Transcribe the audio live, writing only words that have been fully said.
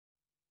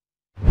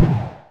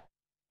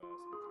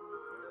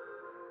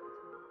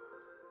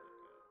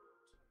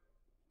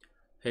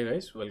Hey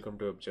guys, welcome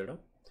to Abjada.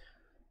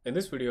 In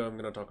this video, I'm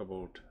going to talk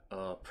about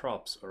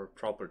props or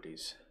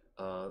properties.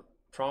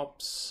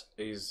 Props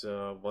is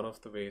one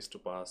of the ways to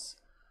pass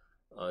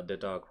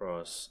data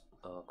across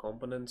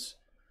components,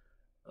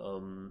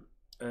 um,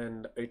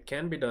 and it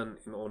can be done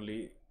in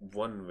only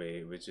one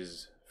way, which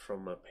is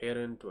from a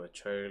parent to a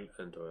child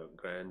and to a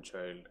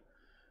grandchild.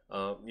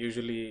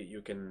 Usually,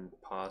 you can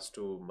pass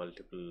to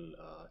multiple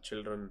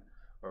children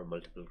or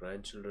multiple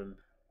grandchildren.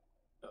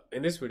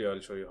 In this video,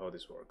 I'll show you how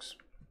this works.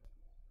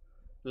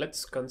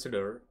 Let's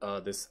consider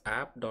this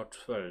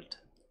app.svelte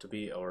to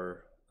be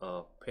our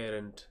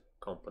parent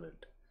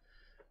component.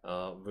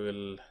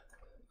 We'll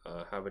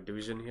have a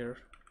division here,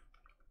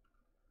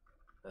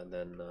 and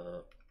then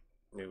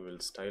we will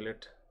style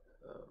it.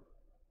 Uh,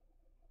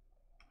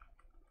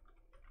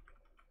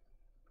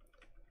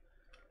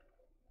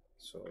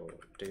 so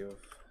div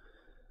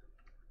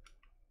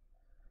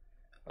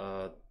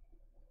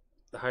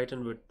the height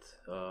and width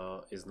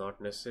is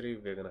not necessary.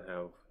 We're gonna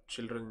have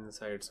children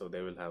inside, so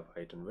they will have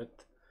height and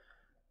width.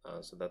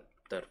 So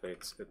that way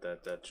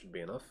that should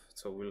be enough.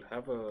 So we'll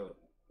have a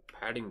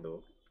padding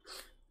though,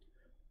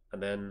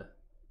 and then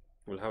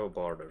we'll have a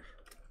border.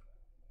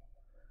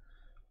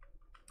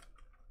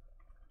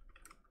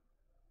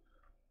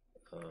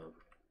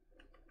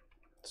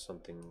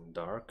 Something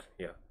dark,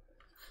 yeah.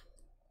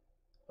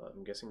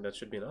 I'm guessing that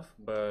should be enough,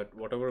 but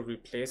whatever we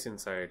place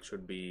inside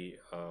should be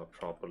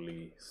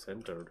properly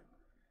centered.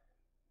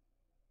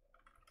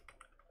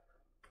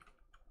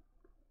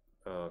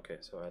 Okay,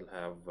 so I'll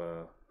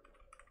have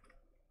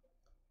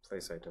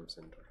place item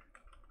center.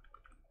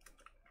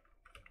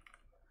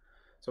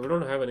 So we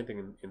don't have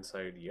anything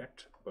inside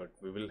yet, but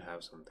we will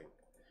have something.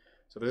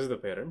 So this is the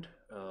parent.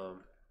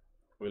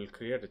 We'll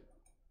create a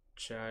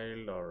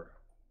child, or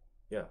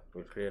yeah,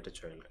 we'll create a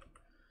child.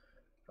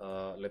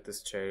 Let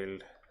this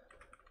child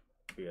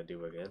be a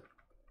div again.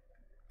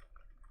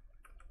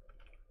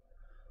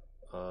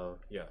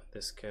 Yeah,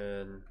 this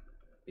can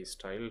be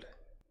styled.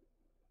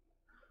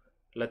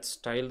 Let's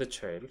style the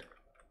child.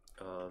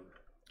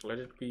 Let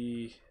it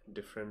be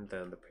different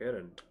than the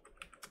parent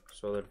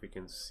so that we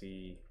can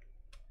see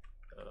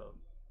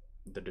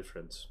the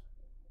difference.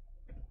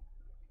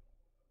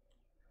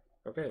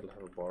 Okay, I'll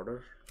have a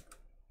border,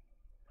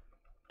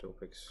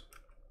 topics.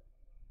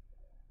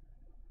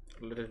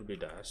 Let it be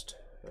dashed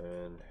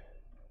and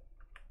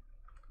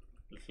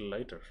a little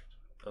lighter.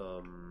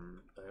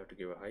 I have to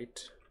give a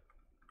height,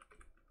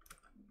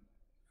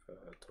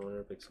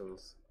 200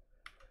 pixels,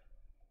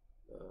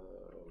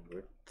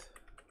 width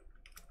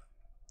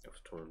of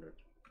 200.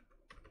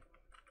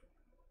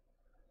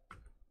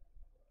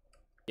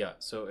 Yeah,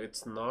 so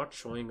it's not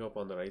showing up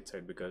on the right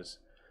side because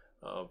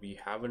we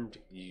haven't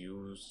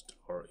used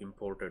or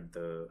imported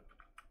the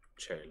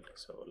child.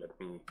 So let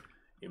me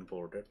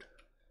import it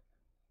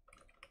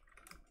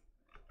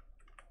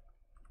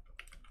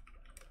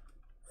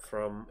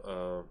from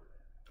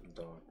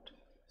dot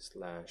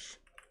slash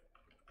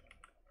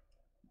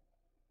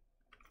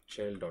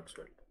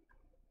child.svelte.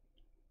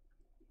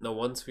 Now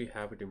once we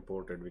have it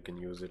imported, we can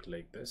use it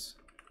like this,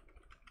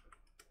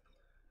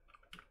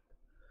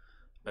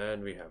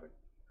 and we have it.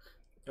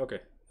 Okay,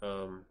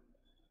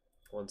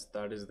 once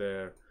that is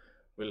there,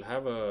 we'll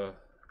have a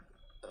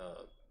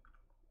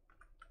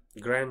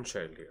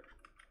grandchild here.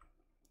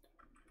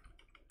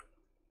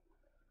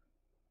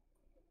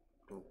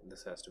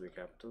 This has to be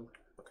capital.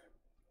 Okay,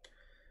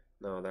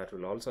 now that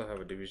will also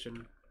have a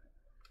division,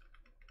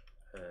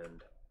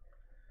 and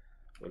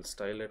we'll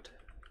style it.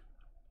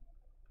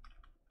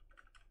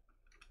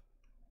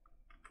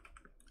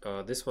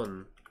 This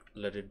one,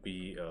 let it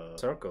be a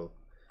circle.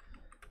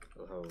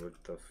 We'll have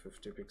width of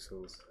 50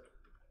 pixels,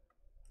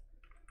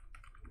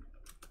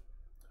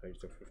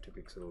 height of 50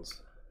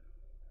 pixels,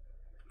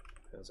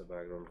 as a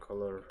background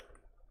color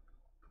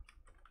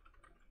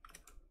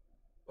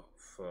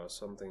of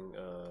something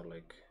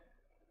like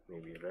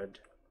maybe red,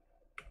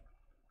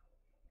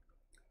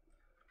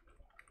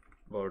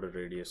 border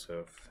radius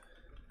of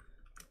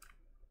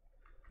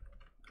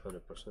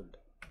 100%.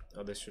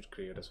 This should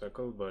create a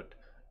circle, but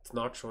it's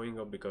not showing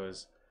up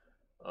because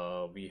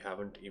we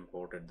haven't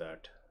imported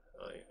that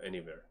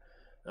anywhere.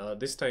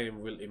 This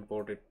time we'll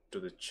import it to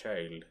the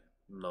child,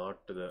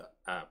 not to the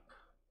app,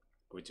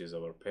 which is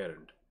our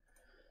parent.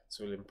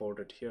 So we'll import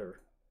it here.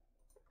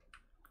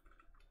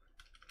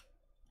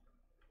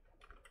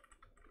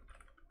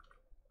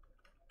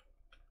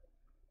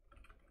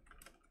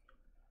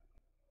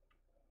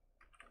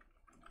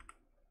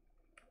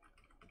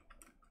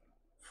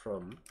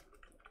 From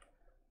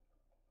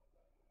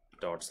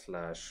dot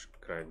slash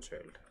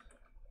grandchild.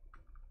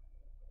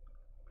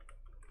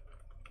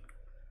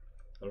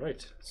 All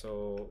right,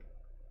 so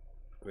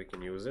we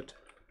can use it.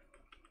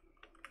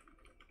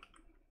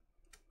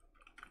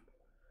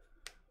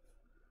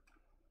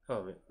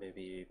 Oh,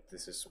 maybe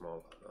this is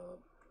small.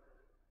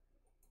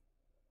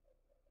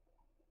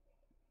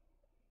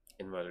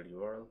 Invalid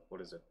URL. What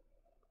is it?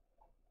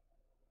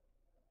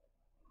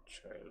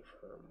 Child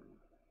from.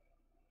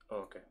 Oh,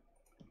 okay.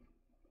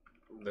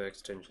 The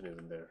extension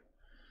isn't there.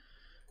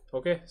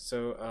 Okay,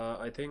 so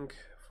I think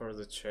for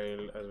the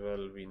child as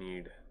well, we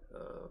need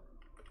to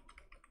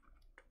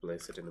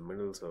place it in the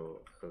middle,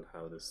 so I'll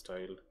have this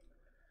style.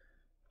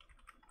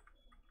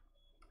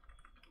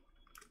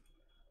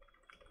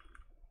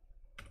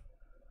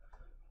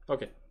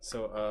 Okay,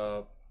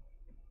 so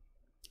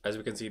as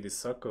we can see, this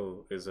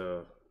circle is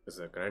a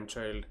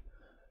grandchild.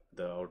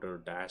 The outer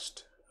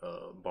dashed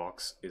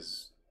box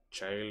is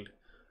child,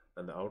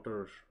 and the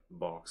outer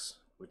box,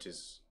 which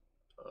is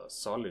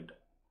solid,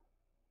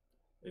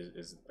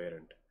 is the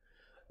parent.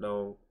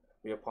 Now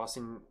we are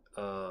passing.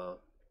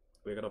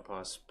 We're gonna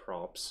pass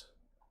props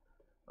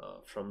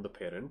from the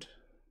parent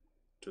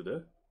to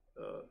the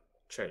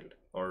child,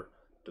 or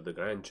to the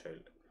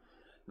grandchild.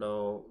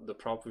 Now the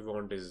prop we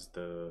want is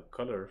the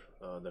color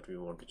that we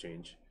want to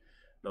change.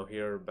 Now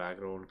here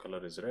background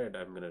color is red.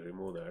 I'm gonna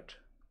remove that.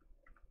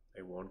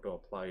 I want to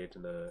apply it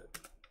in a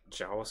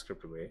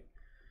JavaScript way,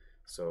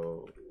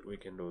 so we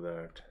can do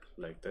that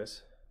like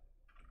this.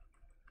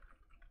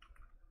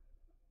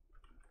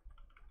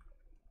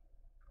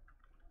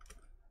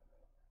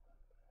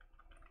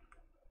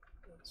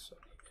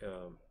 Sorry.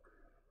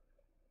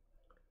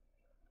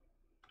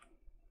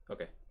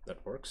 Okay,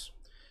 that works.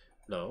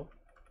 Now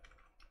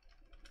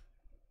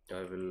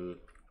I will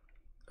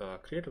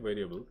create a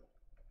variable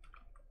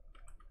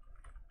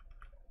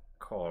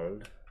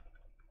called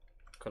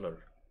color.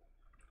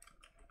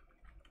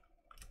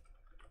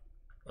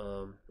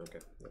 Okay,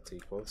 that's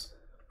equals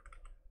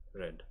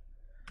red.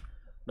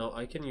 Now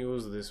I can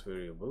use this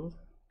variable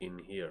in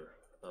here.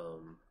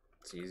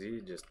 It's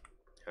easy, just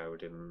have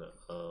it in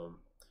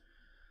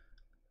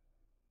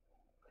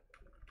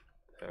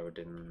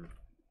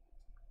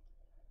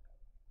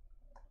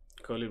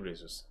curly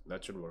braces.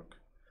 That should work.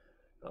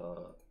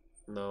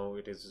 Now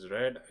it is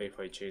red. If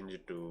I change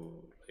it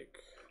to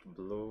like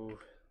blue,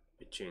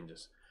 it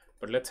changes,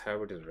 but let's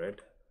have it as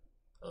red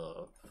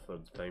for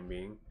the time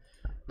being.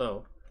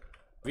 Now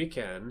we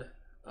can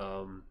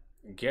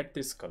get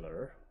this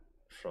color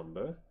from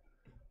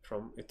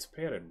its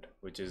parent,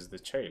 which is the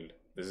child.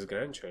 This is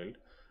grandchild,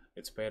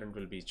 its parent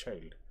will be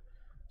child.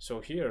 So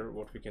here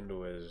what we can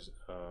do is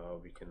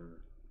we can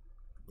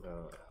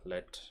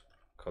let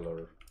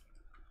color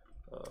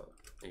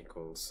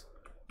equals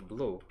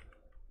blue.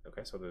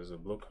 Okay, so there's a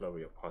blue color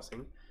we are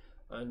passing,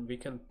 and we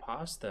can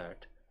pass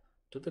that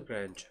to the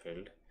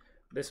grandchild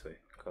this way.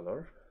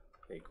 Color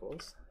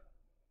equals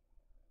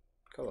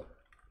color.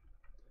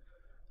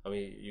 I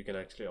mean, you can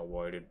actually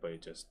avoid it by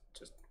just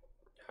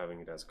having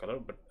it as color,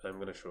 but I'm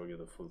going to show you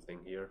the full thing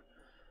here.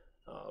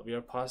 We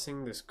are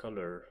passing this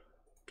color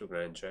to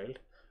grandchild,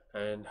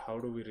 and how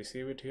do we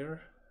receive it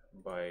here?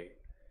 By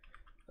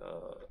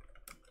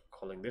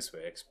calling this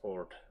way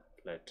export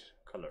let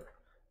color,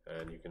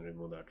 and you can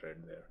remove that red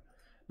there.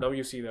 Now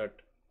you see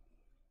that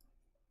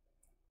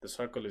the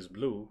circle is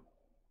blue,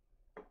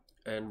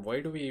 and why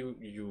do we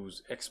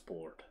use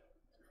export?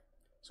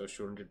 So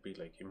shouldn't it be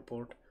like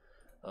import?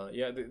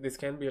 Yeah, this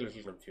can be a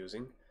little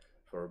confusing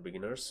for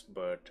beginners,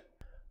 but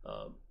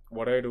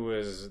what I do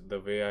is, the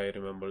way I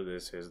remember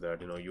this is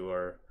that, you know, you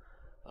are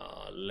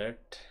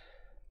let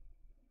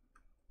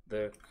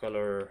the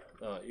color,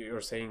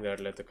 you're saying that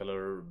let the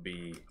color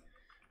be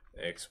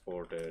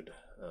exported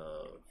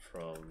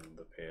from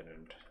the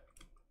parent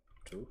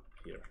to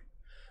here.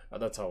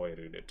 That's how I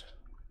read it.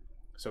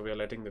 So we are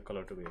letting the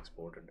color to be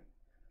exported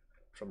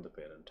from the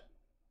parent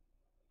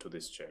to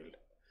this child.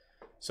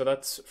 So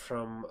that's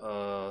from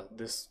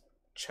this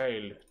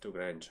child to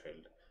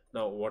grandchild.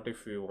 Now what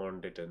if we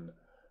want it in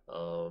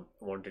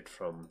want it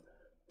from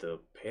the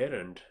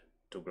parent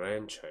to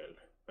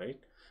grandchild, right?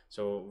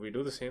 So we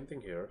do the same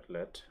thing here.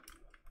 Let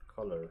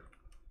color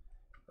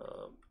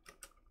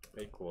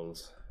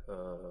equals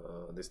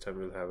this time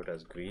we'll have it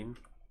as green,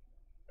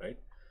 right?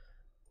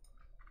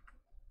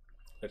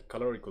 Let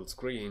color equals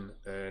green,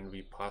 and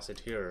we pass it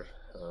here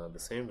the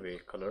same way.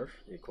 Color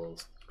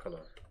equals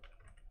color.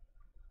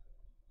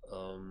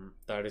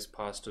 That is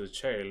passed to the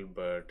child,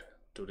 but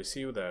to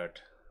receive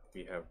that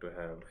we have to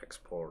have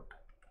export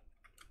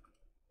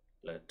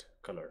let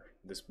color.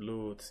 This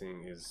blue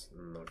thing is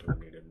not even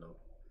needed now.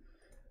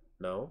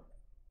 Now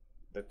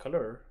the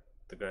color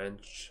the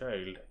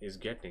grandchild is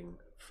getting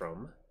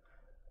from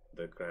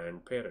the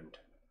grandparent,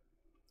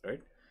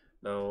 right?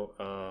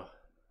 Now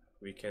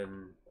we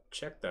can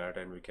check that,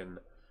 and we can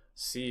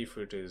see if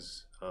it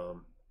is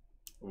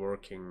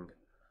working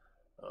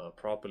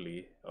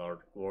properly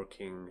or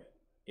working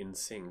in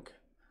sync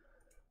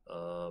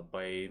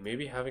by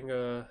maybe having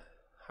an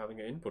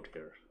input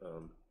here.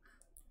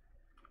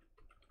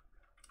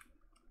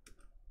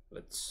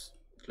 Let's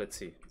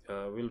see.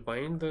 We'll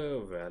bind the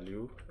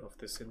value of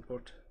this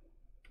input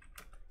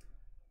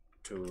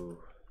to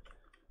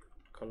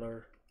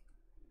color,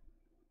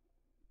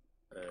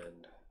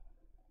 and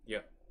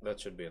yeah, that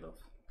should be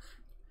enough.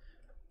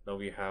 Now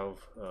we have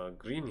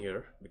green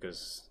here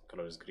because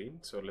color is green.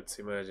 So let's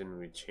imagine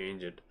we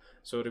change it.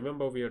 So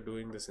remember, we are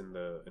doing this in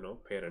the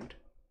parent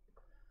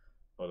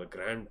or the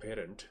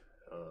grandparent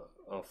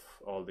of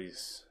all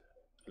these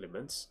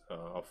elements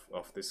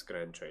of this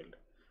grandchild,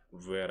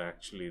 where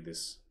actually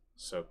this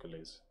circle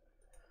is.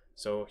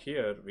 So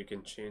here we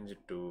can change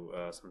it to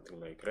something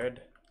like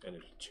red, and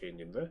it will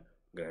change in the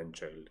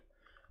grandchild.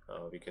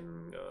 We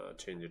can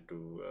change it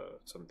to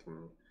something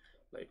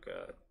like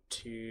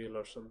teal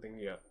or something.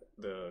 Yeah,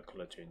 the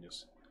color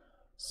changes.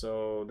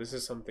 So this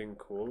is something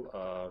cool.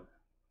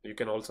 You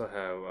can also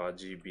have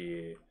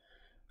RGBA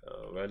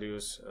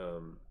values.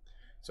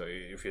 So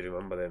if you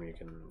remember them, you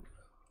can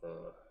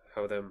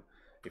have them.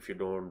 If you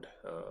don't,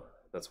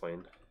 that's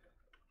fine.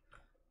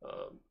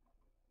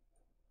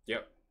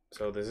 Yeah,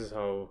 so this is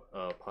how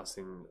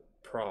passing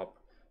prop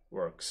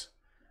works.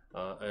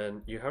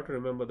 And you have to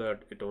remember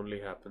that it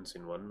only happens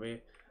in one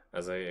way,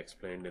 as I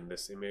explained in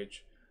this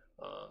image,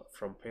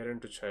 from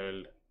parent to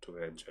child to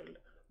grandchild,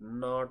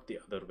 not the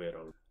other way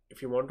around.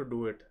 If you want to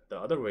do it the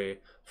other way,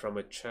 from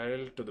a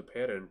child to the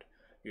parent,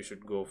 you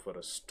should go for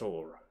a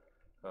store.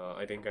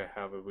 I think I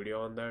have a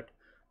video on that.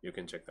 You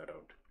can check that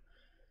out.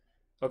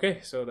 Okay,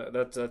 so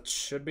that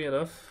should be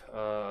enough.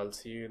 I'll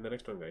see you in the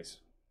next one, guys.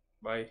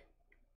 Bye.